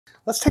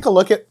Let's take a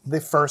look at the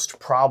first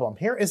problem.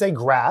 Here is a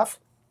graph.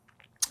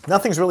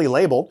 Nothing's really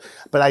labeled,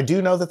 but I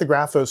do know that the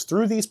graph goes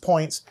through these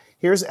points.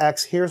 Here's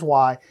x, here's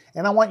y,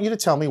 and I want you to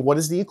tell me what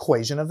is the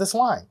equation of this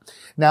line.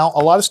 Now,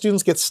 a lot of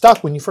students get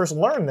stuck when you first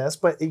learn this,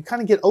 but you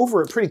kind of get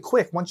over it pretty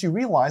quick once you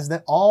realize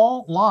that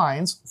all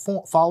lines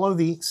follow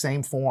the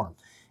same form,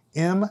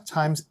 m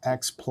times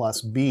x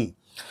plus b.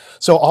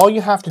 So all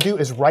you have to do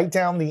is write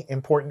down the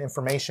important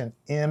information,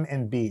 m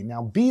and b.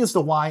 Now, b is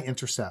the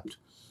y-intercept.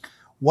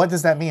 What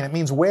does that mean? It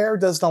means where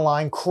does the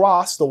line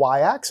cross the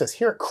y-axis?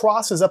 Here it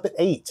crosses up at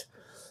 8.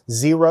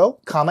 0,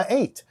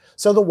 8.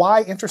 So the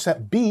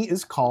y-intercept b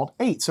is called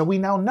 8. So we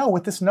now know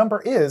what this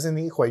number is in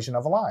the equation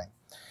of a line.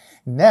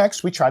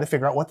 Next, we try to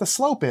figure out what the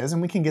slope is,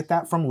 and we can get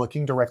that from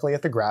looking directly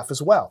at the graph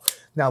as well.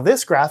 Now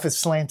this graph is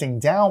slanting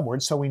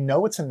downward, so we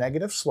know it's a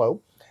negative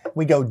slope.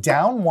 We go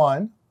down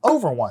 1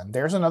 over 1.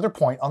 There's another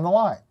point on the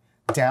line.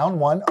 Down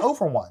 1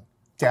 over 1.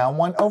 Down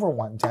 1 over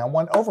 1. Down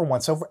 1 over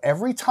 1. So for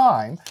every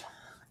time,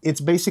 it's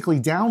basically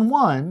down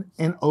 1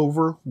 and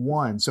over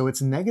 1. So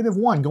it's negative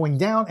 1 going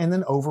down and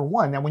then over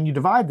 1. Now when you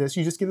divide this,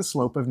 you just get a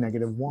slope of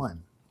negative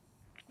 1.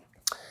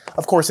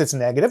 Of course, it's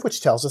negative, which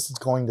tells us it's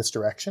going this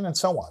direction, and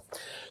so on.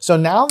 So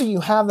now that you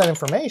have that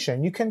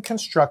information, you can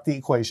construct the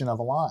equation of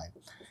a line.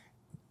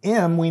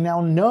 M, we now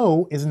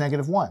know, is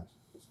negative 1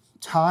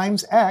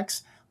 times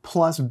x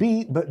plus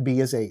b, but b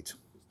is 8.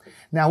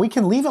 Now we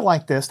can leave it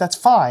like this. That's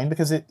fine,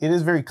 because it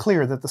is very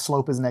clear that the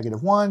slope is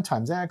negative 1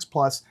 times x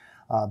plus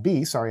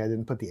b, sorry I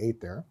didn't put the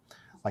 8 there,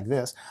 like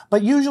this.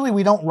 But usually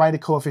we don't write a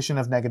coefficient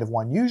of negative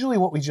 1. Usually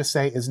what we just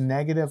say is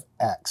negative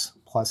x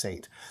plus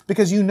 8,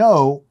 because you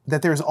know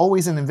that there's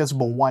always an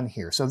invisible 1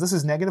 here. So this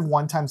is negative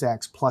 1 times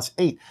x plus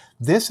 8.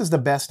 This is the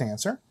best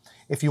answer.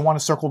 If you want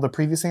to circle the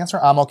previous answer,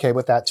 I'm okay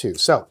with that too.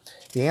 So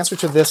the answer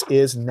to this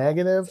is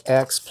negative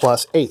x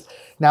plus 8.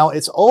 Now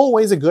it's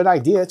always a good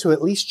idea to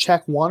at least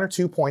check 1 or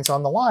 2 points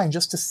on the line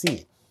just to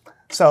see.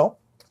 So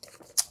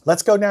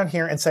let's go down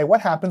here and say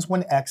what happens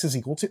when x is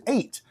equal to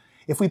 8.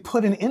 If we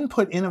put an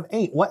input in of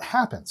 8, what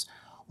happens?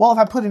 Well, if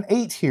I put an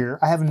 8 here,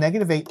 I have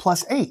negative 8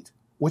 plus 8,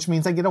 which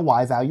means I get a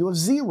y value of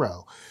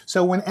 0.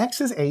 So when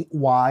x is 8,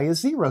 y is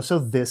 0. So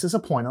this is a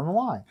point on the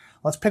line.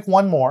 Let's pick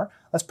one more.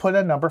 Let's put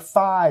a number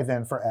 5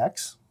 in for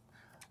x.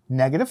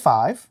 Negative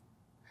 5.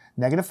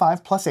 Negative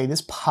 5 plus 8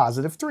 is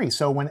positive 3.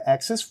 So when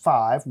x is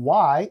 5,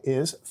 y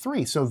is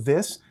 3. So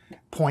this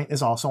point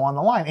is also on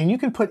the line. And you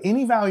can put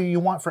any value you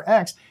want for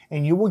x,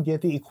 and you will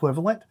get the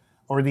equivalent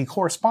or the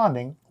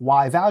corresponding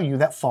y value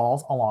that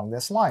falls along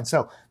this line.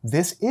 So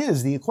this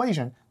is the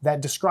equation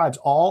that describes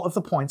all of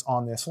the points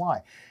on this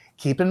line.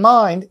 Keep in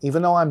mind,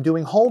 even though I'm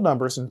doing whole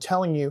numbers and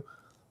telling you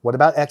what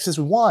about x is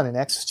 1 and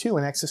x is 2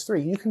 and x is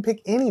 3, you can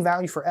pick any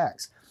value for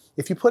x.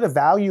 If you put a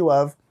value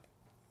of,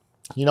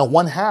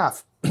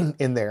 1/2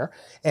 in there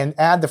and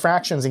add the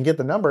fractions and get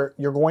the number,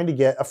 you're going to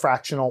get a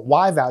fractional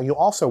y value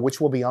also,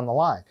 which will be on the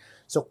line.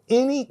 So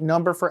any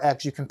number for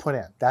x you can put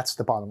in. That's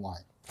the bottom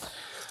line.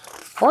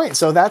 All right,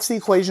 so that's the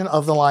equation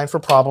of the line for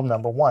problem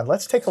number 1.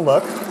 Let's take a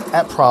look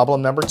at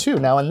problem number 2.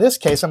 Now in this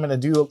case, I'm going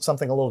to do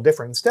something a little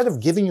different. Instead of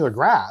giving you a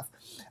graph,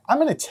 I'm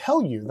going to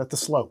tell you that the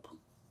slope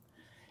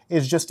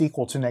is just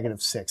equal to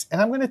negative 6.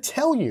 And I'm going to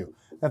tell you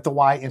that the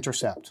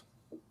y-intercept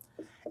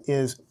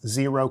is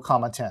 0,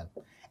 10.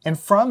 And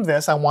from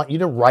this, I want you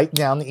to write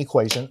down the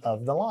equation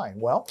of the line.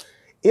 Well,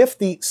 if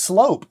the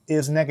slope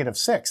is negative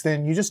 6,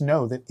 then you just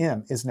know that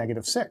m is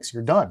negative 6.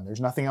 You're done.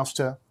 There's nothing else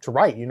to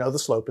write. You know the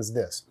slope is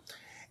this.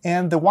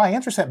 And the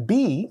y-intercept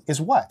b is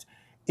what?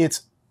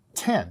 It's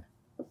 10,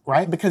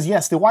 right? Because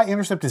yes, the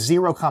y-intercept is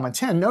 0,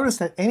 10. Notice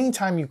that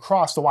anytime you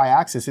cross the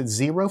y-axis, it's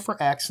 0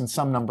 for x and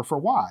some number for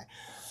y.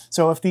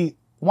 So if the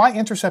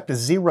y-intercept is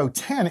 0,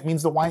 10, it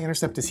means the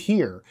y-intercept is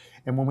here.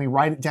 And when we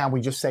write it down, we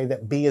just say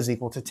that b is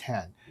equal to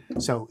 10.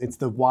 So it's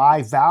the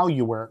y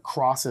value where it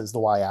crosses the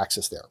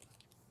y-axis there.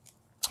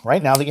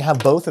 Right, now that you have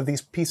both of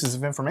these pieces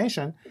of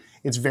information,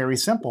 it's very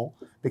simple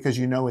because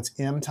you know it's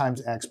m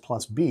times x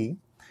plus b.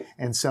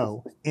 And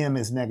so m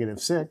is negative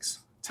 6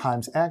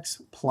 times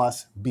x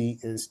plus b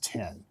is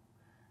 10.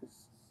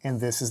 And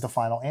this is the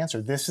final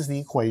answer. This is the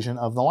equation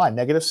of the line,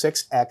 negative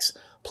 6x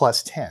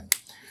plus 10.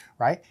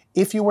 Right?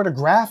 If you were to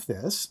graph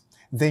this,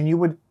 then you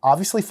would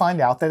obviously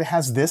find out that it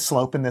has this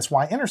slope and this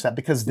y-intercept,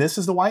 because this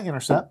is the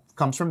y-intercept,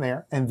 comes from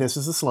there, and this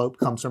is the slope,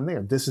 comes from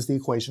there. This is the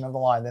equation of the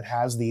line that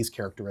has these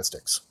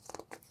characteristics.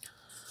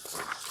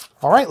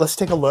 All right, let's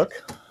take a look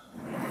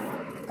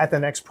at the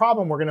next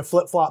problem. We're going to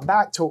flip-flop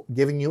back to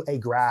giving you a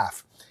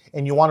graph.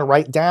 And you want to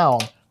write down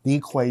the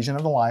equation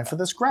of the line for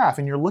this graph.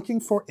 And you're looking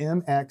for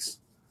mx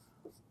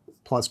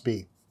plus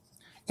b.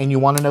 And you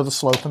want to know the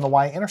slope and the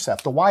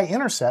y-intercept. The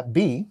y-intercept,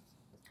 b,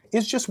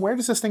 is just where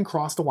does this thing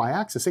cross the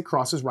y-axis? It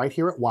crosses right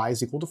here at y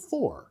is equal to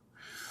 4.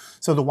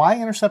 So the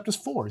y-intercept is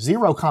 4.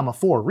 0,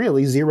 4,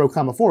 really, 0,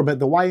 4. But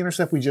the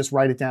y-intercept, we just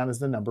write it down as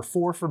the number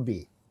 4 for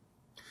b.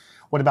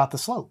 What about the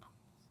slope?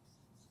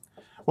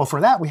 Well,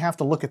 for that, we have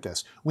to look at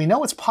this. We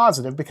know it's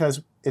positive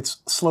because it's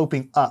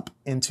sloping up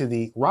into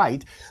the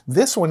right.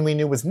 This one we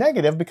knew was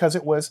negative because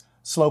it was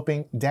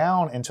sloping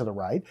down into the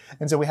right.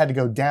 And so we had to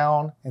go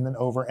down and then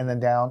over and then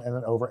down and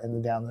then over and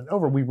then down and then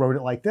over. We wrote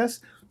it like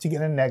this to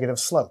get a negative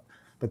slope.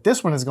 But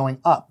this one is going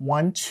up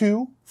 1,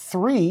 2,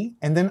 3,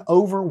 and then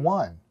over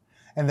 1.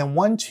 And then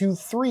 1, 2,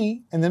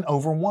 3, and then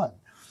over 1.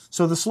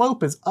 So the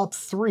slope is up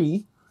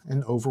 3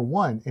 and over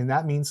 1. And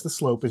that means the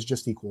slope is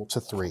just equal to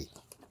 3.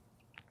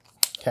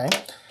 Okay,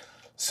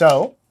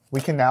 so we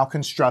can now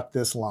construct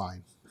this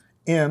line.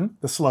 M,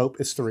 the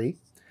slope, is 3,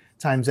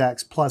 times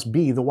x plus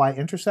b, the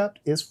y-intercept,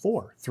 is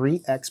 4.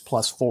 3x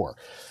plus 4.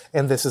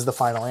 And this is the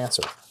final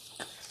answer.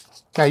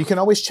 Now you can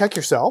always check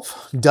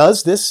yourself.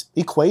 Does this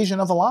equation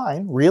of a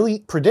line really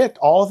predict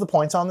all of the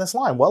points on this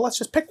line? Well, let's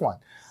just pick one.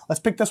 Let's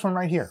pick this one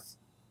right here.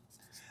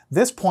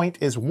 This point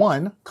is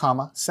 1,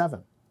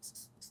 7.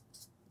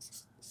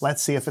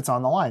 Let's see if it's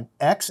on the line.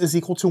 X is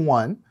equal to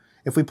 1.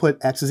 If we put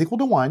x is equal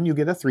to 1, you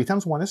get a 3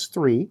 times 1 is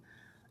 3,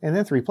 and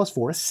then 3 plus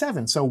 4 is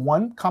 7. So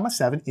 1,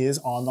 7 is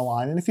on the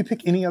line. And if you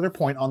pick any other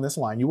point on this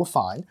line, you will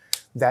find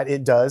that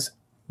it does,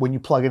 when you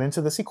plug it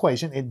into this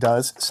equation, it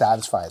does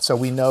satisfy it. So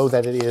we know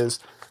that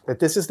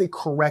this is the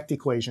correct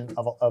equation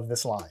of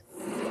this line.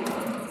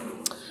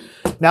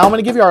 Now I'm going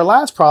to give you our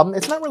last problem.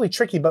 It's not really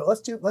tricky, but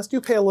let's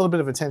do pay a little bit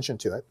of attention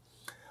to it.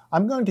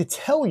 I'm going to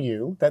tell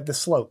you that the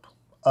slope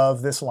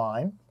of this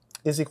line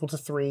is equal to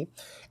 3,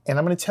 and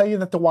I'm going to tell you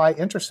that the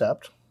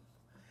y-intercept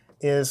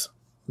is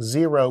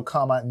 0,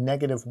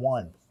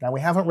 -1. Now we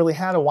haven't really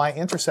had a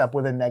y-intercept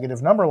with a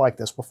negative number like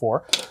this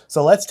before,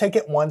 so let's take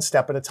it one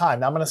step at a time.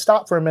 Now I'm going to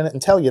stop for a minute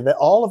and tell you that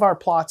all of our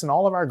plots and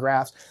all of our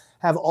graphs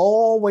have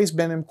always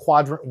been in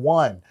quadrant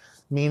 1,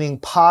 meaning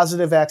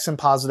positive x and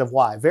positive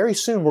y. Very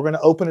soon we're going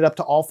to open it up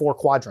to all 4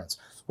 quadrants.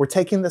 We're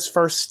taking this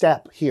first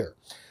step here.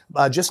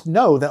 Just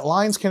know that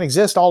lines can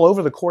exist all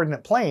over the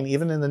coordinate plane,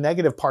 even in the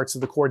negative parts of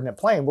the coordinate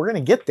plane. We're going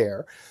to get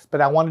there, but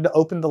I wanted to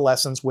open the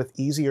lessons with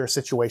easier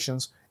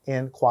situations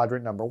in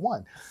quadrant number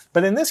 1.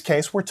 But in this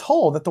case, we're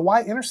told that the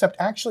y-intercept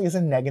actually is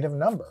a negative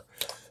number.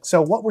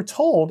 So what we're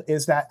told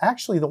is that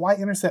actually the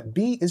y-intercept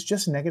b is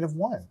just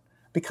 -1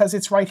 because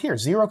it's right here,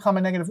 0,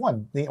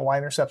 -1. The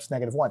y-intercept is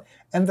 -1.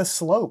 And the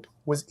slope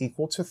was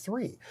equal to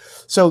 3.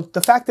 So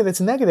the fact that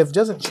it's negative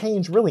doesn't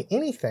change really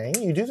anything.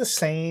 You do the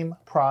same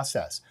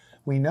process.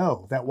 We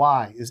know that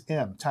y is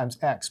m times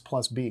x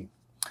plus b.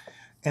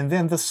 And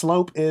then the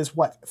slope is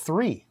what?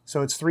 3.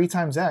 So it's 3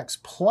 times x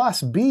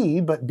plus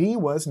b, but b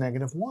was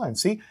 -1.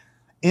 See,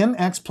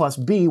 mx plus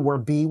b, where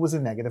b was a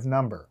negative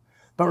number.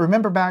 But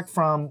remember back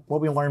from what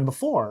we learned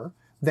before,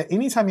 that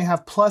anytime you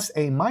have plus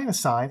a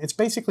minus sign, it's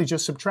basically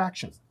just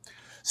subtraction.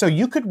 So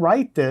you could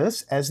write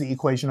this as the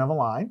equation of a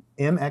line,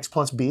 mx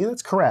plus b,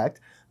 that's correct.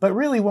 But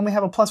really, when we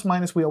have a plus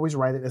minus, we always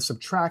write it as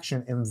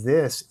subtraction, and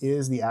this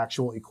is the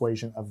actual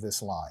equation of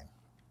this line.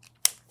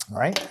 All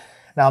right?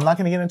 Now, I'm not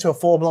going to get into a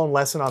full-blown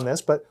lesson on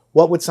this, but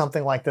what would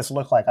something like this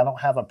look like? I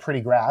don't have a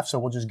pretty graph, so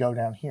we'll just go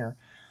down here.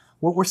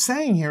 What we're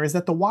saying here is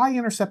that the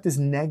y-intercept is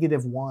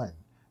 -1.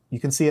 You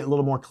can see it a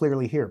little more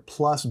clearly here,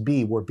 plus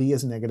b, where b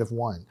is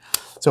 -1.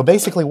 So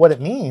basically what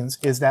it means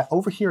is that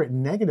over here at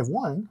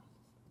 -1,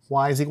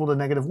 y is equal to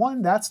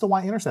 -1, that's the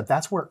y-intercept.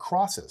 That's where it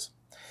crosses.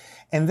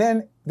 And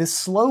then the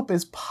slope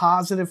is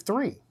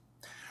 +3,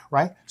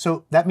 right?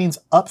 So that means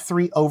up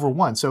 3 over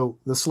 1. So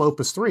the slope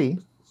is 3,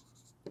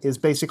 is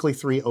basically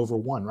 3 over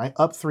 1, right?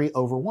 Up 3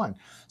 over 1.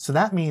 So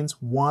that means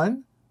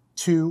 1,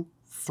 2,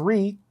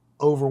 3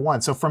 over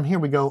 1. So from here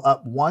we go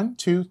up 1,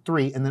 2,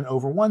 3, and then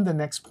over 1. The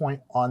next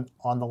point on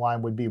the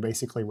line would be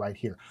basically right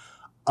here.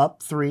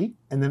 Up 3,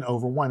 and then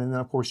over 1. And then,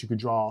 of course, you could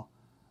draw,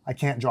 I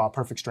can't draw a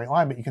perfect straight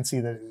line, but you can see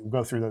that it would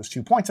go through those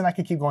 2 points, and I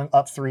could keep going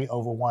up 3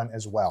 over 1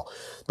 as well.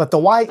 But the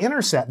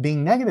y-intercept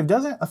being negative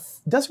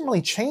doesn't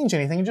really change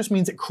anything. It just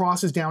means it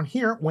crosses down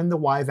here when the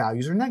y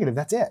values are negative.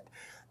 That's it.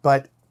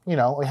 But, you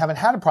know, we haven't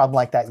had a problem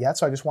like that yet,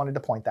 so I just wanted to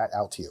point that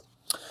out to you.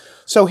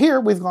 So here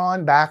we've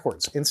gone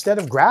backwards. Instead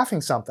of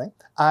graphing something,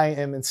 I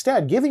am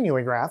instead giving you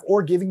a graph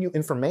or giving you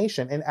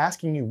information and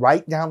asking you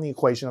write down the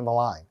equation of the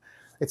line.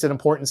 It's an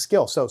important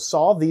skill. So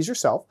solve these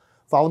yourself.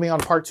 Follow me on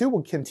part 2.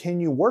 We'll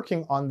continue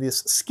working on this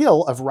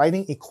skill of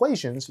writing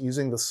equations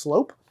using the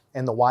slope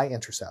and the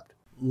y-intercept.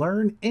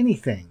 Learn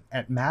anything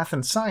at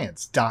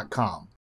mathandscience.com.